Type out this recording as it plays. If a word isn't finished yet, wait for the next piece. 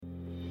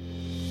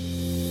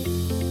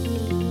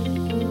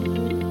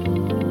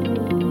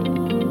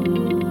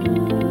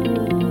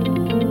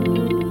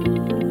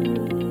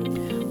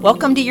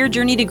Welcome to Your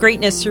Journey to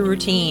Greatness Through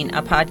Routine,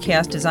 a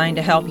podcast designed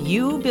to help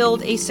you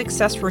build a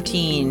success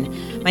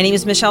routine. My name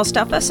is Michelle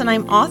Steffes, and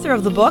I'm author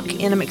of the book,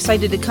 and I'm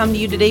excited to come to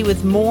you today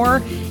with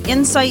more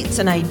insights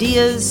and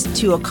ideas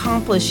to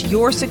accomplish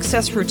your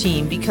success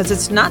routine, because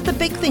it's not the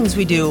big things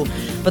we do,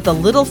 but the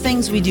little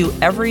things we do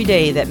every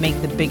day that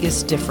make the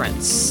biggest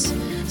difference.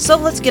 So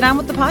let's get on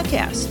with the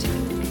podcast.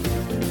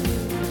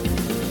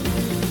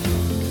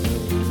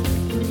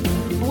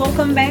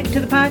 Welcome back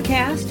to the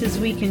podcast as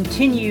we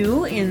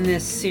continue in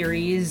this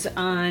series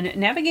on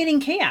navigating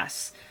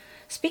chaos.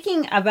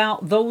 Speaking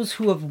about those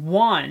who have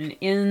won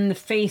in the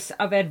face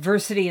of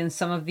adversity, and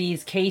some of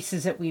these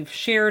cases that we've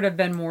shared have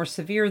been more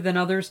severe than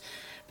others,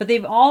 but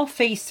they've all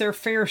faced their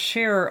fair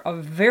share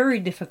of very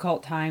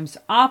difficult times,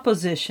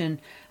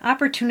 opposition,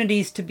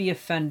 opportunities to be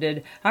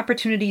offended,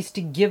 opportunities to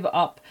give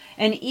up,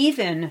 and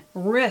even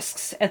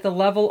risks at the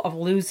level of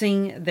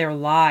losing their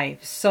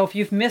lives. So if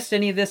you've missed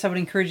any of this, I would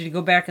encourage you to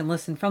go back and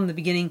listen from the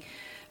beginning,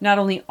 not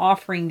only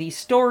offering these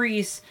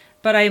stories,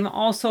 but I'm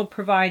also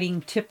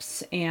providing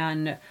tips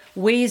and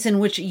ways in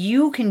which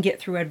you can get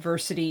through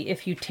adversity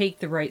if you take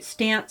the right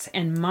stance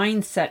and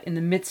mindset in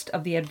the midst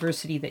of the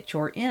adversity that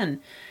you're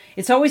in.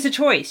 It's always a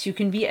choice. You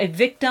can be a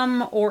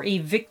victim or a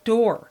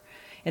victor.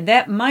 And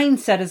that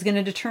mindset is going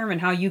to determine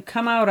how you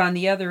come out on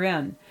the other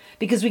end.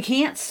 Because we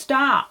can't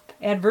stop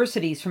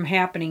adversities from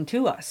happening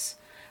to us.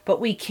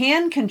 But we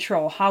can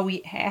control how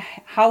we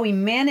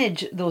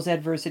manage those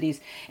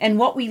adversities and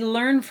what we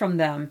learn from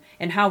them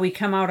and how we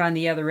come out on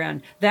the other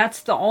end. That's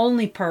the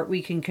only part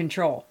we can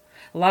control.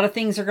 A lot of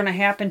things are going to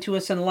happen to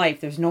us in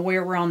life. There's no way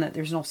around that.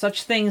 There's no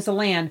such thing as a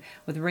land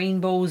with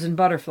rainbows and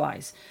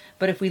butterflies.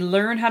 But if we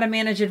learn how to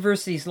manage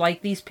adversities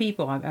like these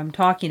people I'm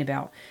talking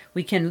about,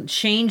 we can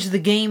change the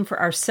game for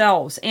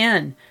ourselves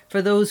and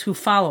for those who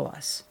follow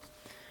us.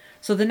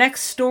 So the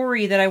next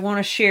story that I want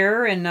to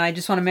share, and I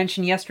just want to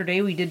mention yesterday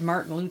we did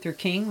Martin Luther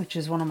King, which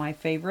is one of my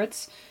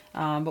favorites,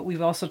 but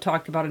we've also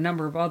talked about a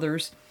number of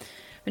others.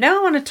 But now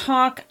I want to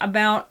talk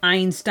about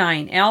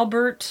Einstein,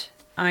 Albert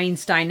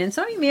Einstein. And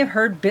some of you may have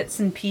heard bits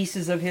and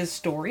pieces of his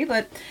story,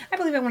 but I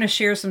believe I want to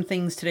share some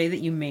things today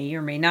that you may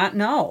or may not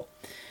know.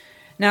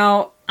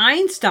 Now,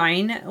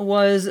 Einstein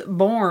was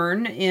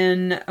born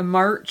in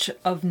March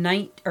of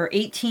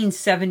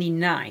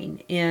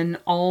 1879 in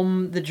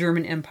Ulm, the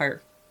German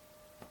Empire.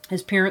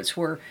 His parents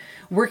were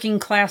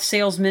working-class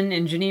salesmen,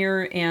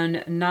 engineer,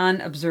 and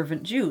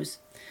non-observant Jews.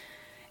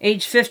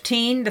 Age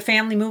 15, the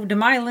family moved to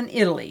Milan,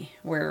 Italy,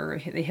 where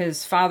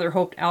his father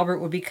hoped Albert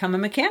would become a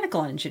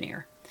mechanical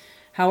engineer.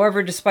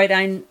 However, despite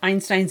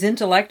Einstein's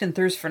intellect and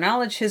thirst for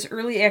knowledge, his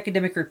early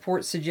academic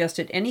reports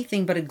suggested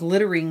anything but a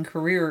glittering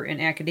career in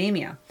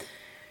academia.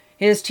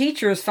 His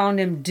teachers found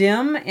him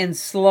dim and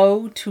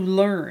slow to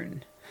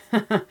learn.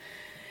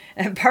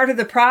 And part of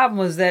the problem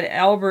was that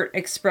Albert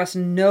expressed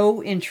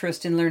no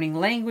interest in learning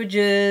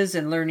languages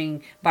and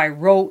learning by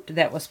rote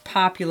that was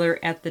popular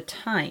at the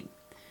time.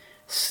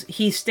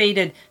 He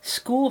stated,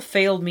 "School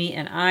failed me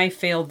and I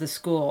failed the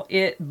school.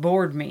 It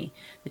bored me.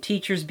 The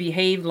teachers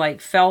behaved like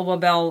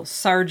Felbabel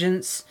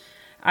sergeants.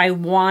 I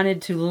wanted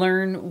to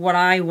learn what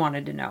I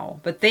wanted to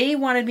know, but they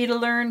wanted me to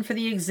learn for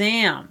the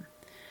exam."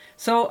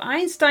 So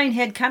Einstein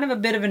had kind of a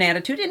bit of an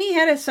attitude, and he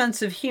had a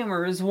sense of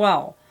humor as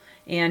well.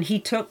 And he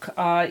took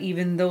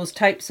even those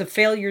types of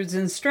failures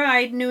in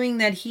stride, knowing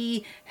that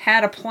he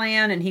had a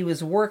plan and he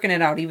was working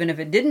it out, even if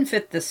it didn't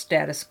fit the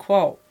status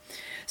quo.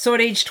 So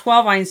at age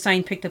 12,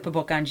 Einstein picked up a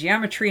book on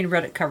geometry and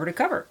read it cover to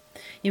cover.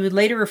 He would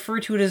later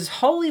refer to it as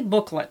Holy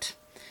Booklet.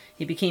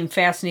 He became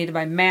fascinated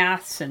by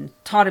maths and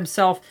taught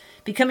himself,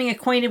 becoming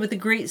acquainted with the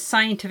great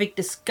scientific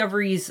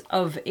discoveries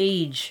of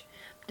age.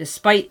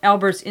 Despite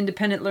Albert's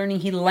independent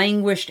learning, he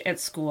languished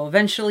at school.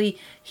 Eventually,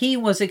 he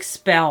was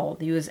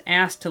expelled. He was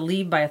asked to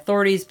leave by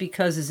authorities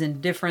because his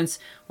indifference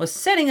was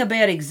setting a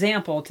bad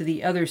example to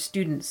the other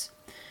students.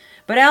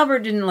 But Albert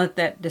didn't let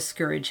that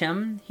discourage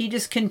him. He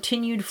just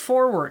continued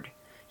forward.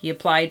 He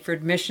applied for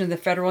admission to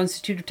the Federal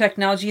Institute of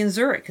Technology in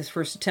Zurich. His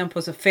first attempt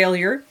was a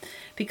failure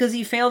because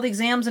he failed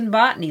exams in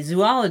botany,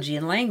 zoology,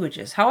 and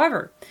languages.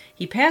 However,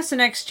 he passed the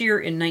next year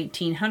in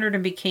 1900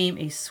 and became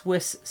a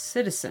Swiss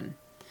citizen.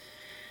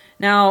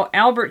 Now,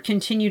 Albert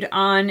continued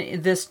on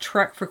this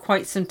trek for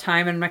quite some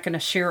time, and I'm not going to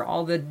share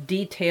all the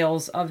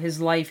details of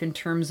his life in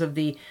terms of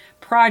the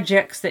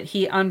projects that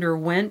he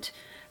underwent,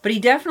 but he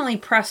definitely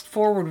pressed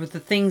forward with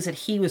the things that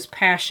he was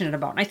passionate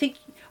about. And I think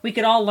we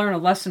could all learn a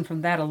lesson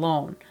from that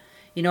alone.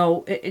 You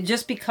know,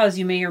 just because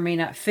you may or may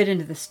not fit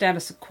into the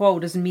status quo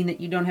doesn't mean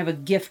that you don't have a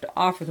gift to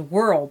offer the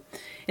world.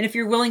 And if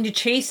you're willing to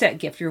chase that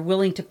gift, you're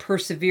willing to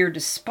persevere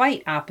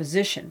despite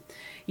opposition,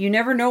 you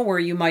never know where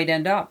you might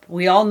end up.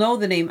 We all know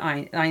the name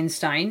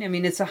Einstein. I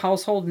mean, it's a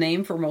household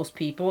name for most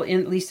people,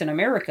 at least in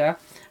America.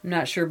 I'm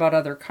not sure about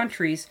other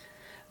countries.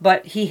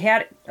 But he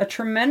had a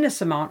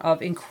tremendous amount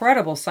of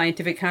incredible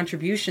scientific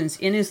contributions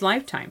in his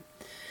lifetime.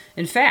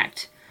 In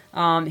fact,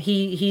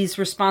 he's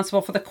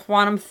responsible for the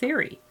quantum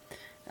theory.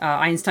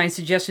 Einstein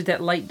suggested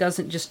that light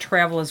doesn't just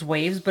travel as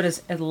waves, but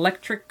as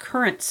electric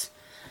currents.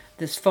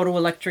 This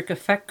photoelectric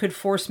effect could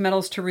force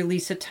metals to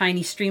release a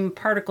tiny stream of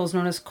particles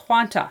known as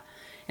quanta.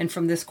 And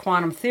from this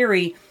quantum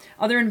theory,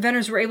 other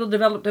inventors were able to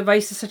develop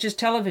devices such as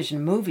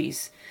television,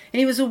 movies. And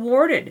he was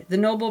awarded the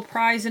Nobel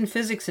Prize in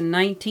Physics in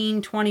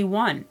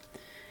 1921.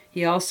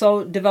 He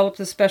also developed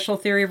the special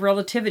theory of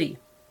relativity.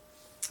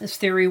 This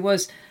theory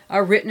was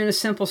written in a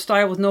simple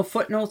style with no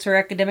footnotes or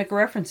academic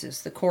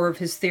references. The core of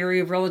his theory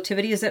of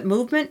relativity is that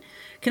movement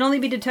can only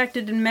be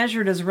detected and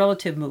measured as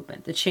relative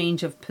movement, the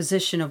change of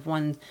position of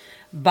one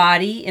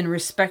body in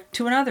respect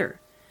to another.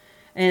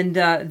 And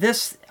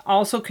this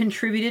also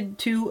contributed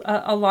to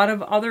a lot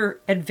of other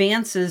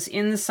advances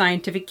in the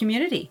scientific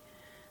community.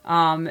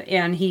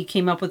 And he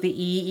came up with the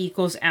E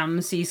equals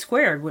mc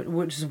squared,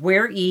 which is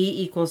where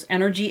E equals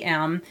energy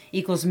m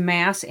equals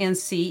mass and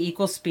c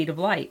equals speed of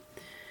light.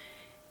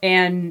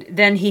 And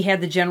then he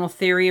had the general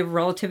theory of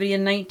relativity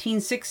in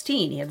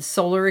 1916. He had the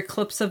solar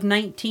eclipse of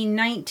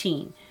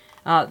 1919,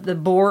 the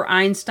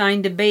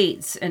Bohr-Einstein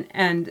debates,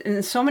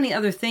 and so many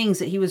other things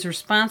that he was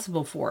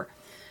responsible for.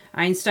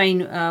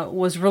 Einstein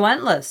was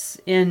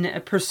relentless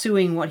in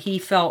pursuing what he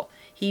felt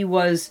he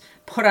was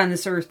put on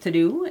this earth to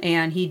do,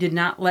 and he did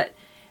not let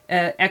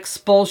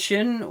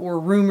expulsion or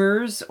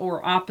rumors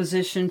or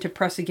opposition to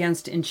press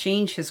against and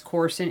change his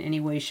course in any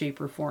way,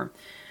 shape, or form.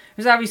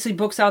 There's obviously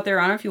books out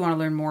there on it if you want to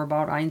learn more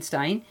about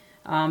Einstein.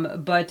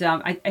 But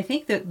I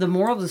think that the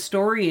moral of the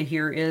story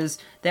here is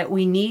that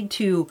we need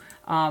to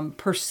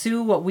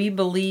pursue what we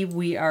believe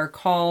we are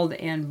called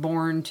and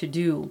born to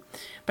do.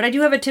 But I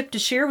do have a tip to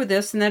share with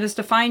this, and that is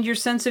to find your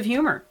sense of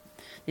humor.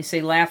 They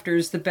say laughter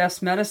is the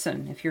best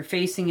medicine. If you're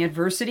facing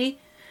adversity,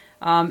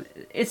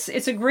 it's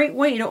a great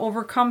way to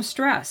overcome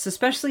stress,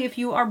 especially if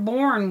you are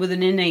born with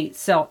an innate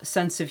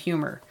sense of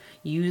humor.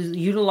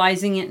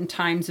 Utilizing it in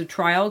times of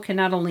trial can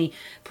not only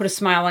put a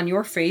smile on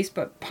your face,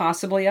 but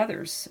possibly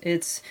others.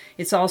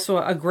 It's also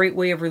a great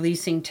way of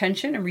releasing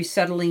tension and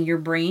resettling your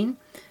brain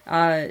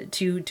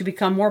to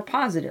become more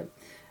positive.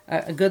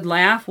 A good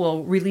laugh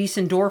will release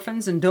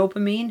endorphins and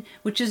dopamine,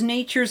 which is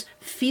nature's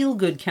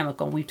feel-good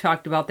chemical. We've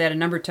talked about that a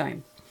number of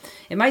times.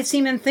 It might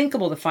seem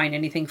unthinkable to find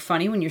anything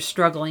funny when you're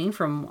struggling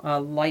from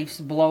life's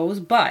blows,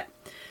 but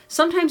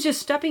sometimes just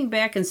stepping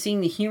back and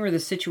seeing the humor of the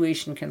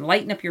situation can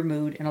lighten up your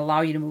mood and allow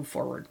you to move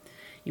forward.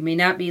 You may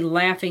not be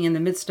laughing in the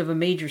midst of a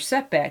major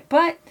setback,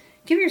 but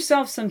give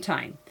yourself some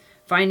time.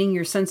 Finding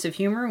your sense of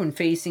humor when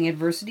facing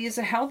adversity is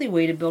a healthy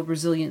way to build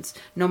resilience,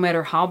 no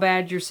matter how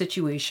bad your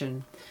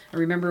situation. I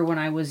remember when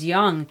I was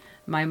young,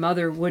 my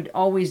mother would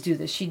always do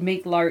this. She'd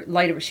make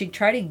light of it. She'd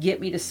try to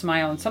get me to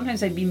smile, and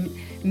sometimes I'd be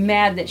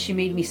mad that she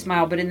made me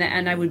smile, but in the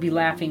end I would be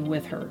laughing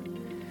with her.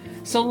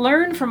 So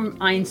learn from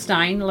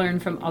Einstein, learn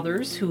from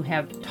others who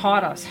have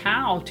taught us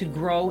how to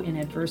grow in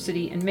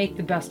adversity and make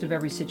the best of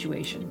every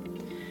situation.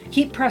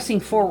 Keep pressing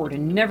forward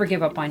and never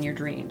give up on your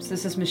dreams.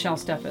 This is Michelle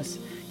Steffes,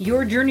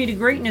 your journey to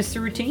greatness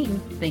through routine.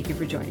 Thank you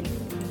for joining.